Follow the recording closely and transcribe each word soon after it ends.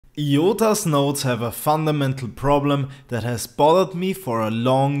IOTA's nodes have a fundamental problem that has bothered me for a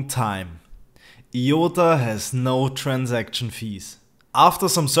long time. IOTA has no transaction fees. After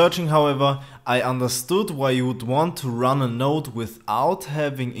some searching, however, I understood why you would want to run a node without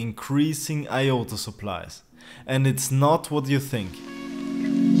having increasing IOTA supplies. And it's not what you think.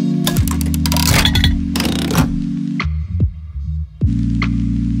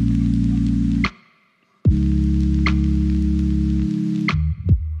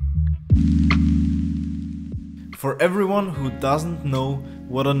 For everyone who doesn't know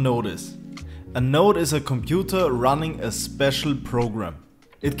what a node is a computer running a special program.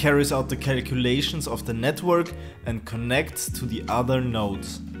 It carries out the calculations of the network and connects to the other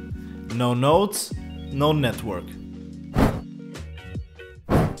nodes. No nodes, no network.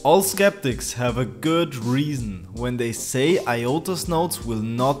 All skeptics have a good reason when they say IOTA's nodes will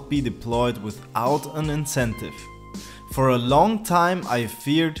not be deployed without an incentive. For a long time I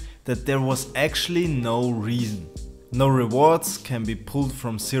feared that there was actually no reason. No rewards can be pulled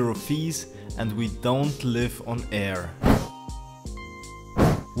from zero fees, and we don't live on air.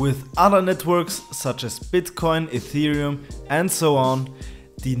 With other networks such as Bitcoin, Ethereum and so on,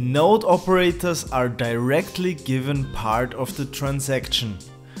 the node operators are directly given part of the transaction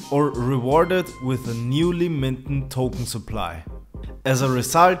or rewarded with a newly minted token supply. As a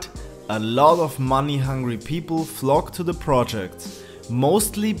result, a lot of money-hungry people flock to the projects,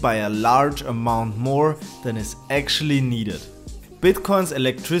 mostly by a large amount more than is actually needed. Bitcoin's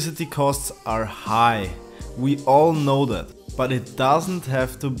electricity costs are high, we all know that, but it doesn't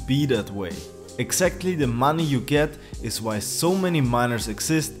have to be that way. Exactly the money you get is why so many miners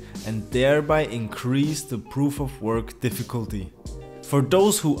exist and thereby increase the proof of work difficulty. For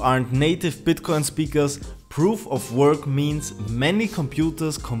those who aren't native Bitcoin speakers, proof of work means many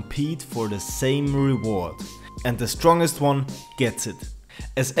computers compete for the same reward. And the strongest one gets it.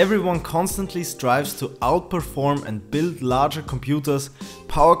 As everyone constantly strives to outperform and build larger computers,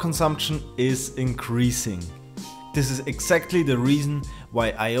 power consumption is increasing. This is exactly the reason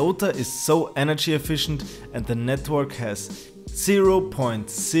why IOTA is so energy efficient and the network has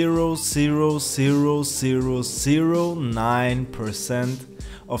 0.0000009%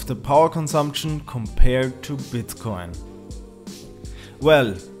 of the power consumption compared to Bitcoin.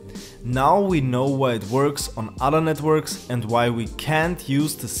 Well, now we know why it works on other networks and why we can't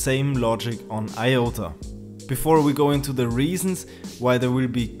use the same logic on IOTA. Before we go into the reasons why there will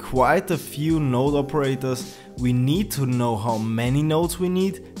be quite a few node operators, we need to know how many nodes we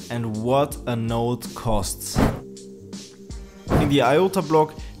need and what a node costs. In the IOTA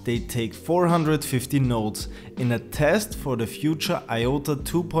blog, they take 450 nodes in a test for the future IOTA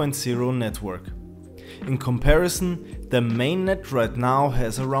 2.0 network. In comparison, the mainnet right now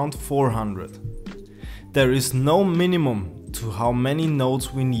has around 400. There is no minimum to how many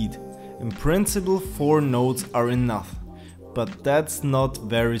nodes we need. In principle, 4 nodes are enough, but that's not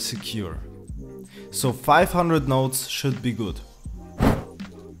very secure. So 500 nodes should be good.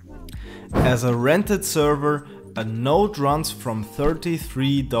 As a rented server, a node runs from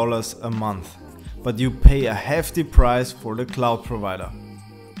 $33 a month, but you pay a hefty price for the cloud provider.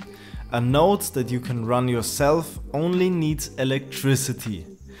 A node that you can run yourself only needs electricity,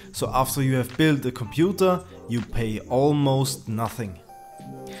 so after you have built a computer, you pay almost nothing.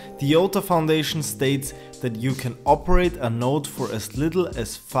 The IOTA Foundation states that you can operate a node for as little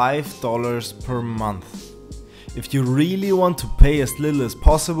as $5 per month. If you really want to pay as little as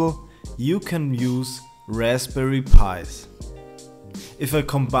possible, you can use Raspberry Pis. If I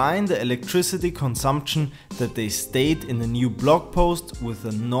combine the electricity consumption that they state in the new blog post with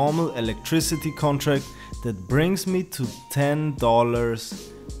a normal electricity contract, that brings me to $10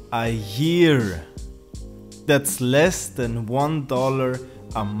 a year. That's less than $1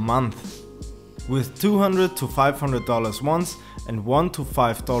 a month. With $200 to $500 once and $1 to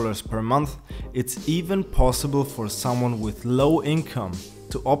 $5 per month, it's even possible for someone with low income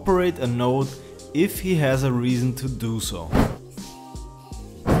to operate a node if he has a reason to do so.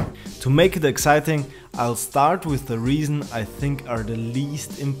 To make it exciting, I'll start with the reason I think are the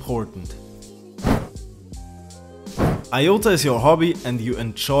least important. IOTA is your hobby and you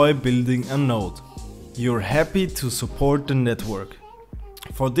enjoy building a node. You're happy to support the network.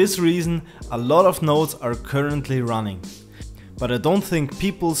 For this reason, a lot of nodes are currently running. But I don't think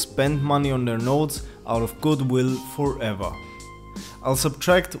people spend money on their nodes out of goodwill forever. I'll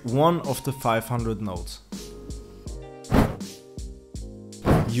subtract one of the 500 nodes.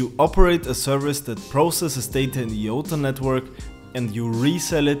 You operate a service that processes data in the IOTA network and you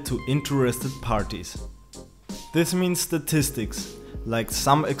resell it to interested parties. This means statistics, like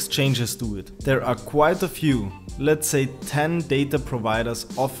some exchanges do it. There are quite a few, let's say 10 data providers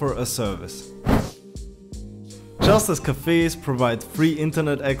offer a service. Just as cafes provide free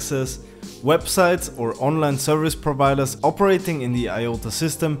internet access, websites or online service providers operating in the IOTA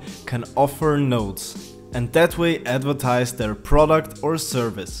system can offer nodes, and that way advertise their product or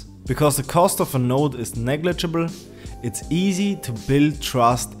service. Because the cost of a node is negligible, it's easy to build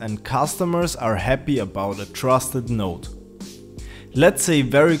trust and customers are happy about a trusted node. Let's say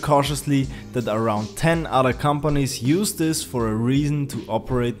very cautiously that around 10 other companies use this for a reason to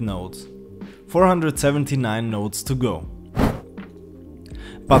operate nodes. 479 nodes to go.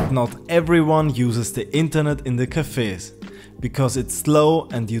 But not everyone uses the internet in the cafes, because it's slow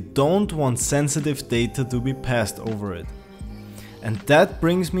and you don't want sensitive data to be passed over it. And that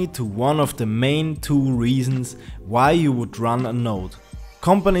brings me to one of the main two reasons why you would run a node.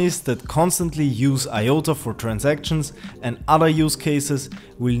 Companies that constantly use IOTA for transactions and other use cases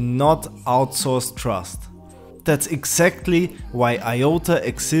will not outsource trust. That's exactly why IOTA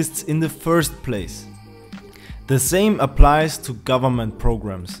exists in the first place. The same applies to government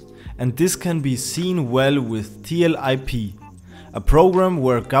programs, and this can be seen well with TLIP, a program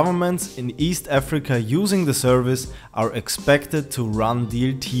where governments in East Africa using the service are expected to run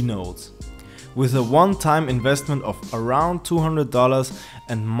DLT nodes. With a one-time investment of around $200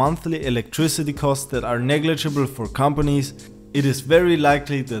 and monthly electricity costs that are negligible for companies, it is very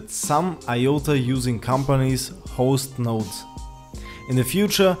likely that some IOTA using companies host nodes. In the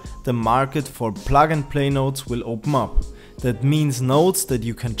future, the market for plug-and-play nodes will open up. That means nodes that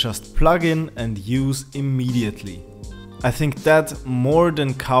you can just plug in and use immediately. I think that more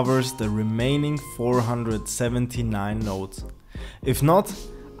than covers the remaining 479 nodes. If not,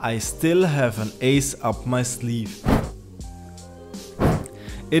 I still have an ace up my sleeve.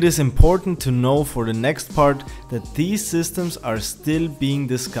 It is important to know for the next part that these systems are still being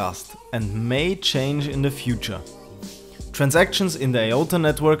discussed and may change in the future. Transactions in the IOTA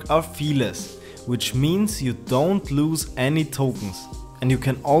network are feeless, which means you don't lose any tokens, and you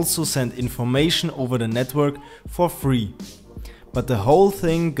can also send information over the network for free. But the whole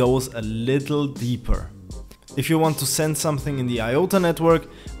thing goes a little deeper. If you want to send something in the IOTA network,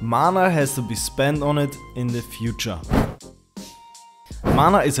 mana has to be spent on it in the future.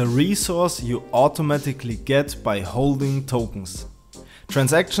 Mana is a resource you automatically get by holding tokens.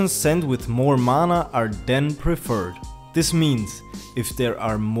 Transactions sent with more mana are then preferred. This means if there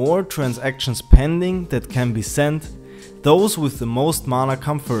are more transactions pending that can be sent, those with the most mana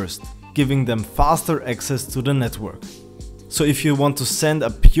come first, giving them faster access to the network. So if you want to send a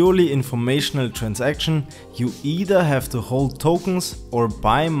purely informational transaction, you either have to hold tokens or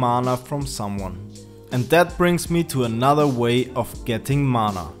buy mana from someone. And that brings me to another way of getting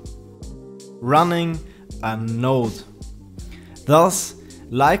mana. Running a node. Thus,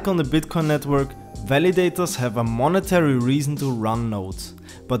 like on the Bitcoin network, validators have a monetary reason to run nodes,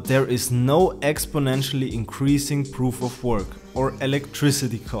 but there is no exponentially increasing proof of work or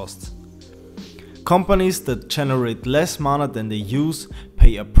electricity costs. Companies that generate less mana than they use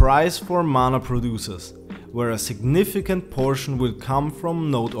pay a price for mana producers, where a significant portion will come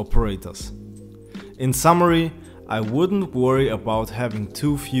from node operators. In summary, I wouldn't worry about having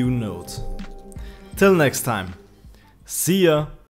too few nodes. Till next time, see ya!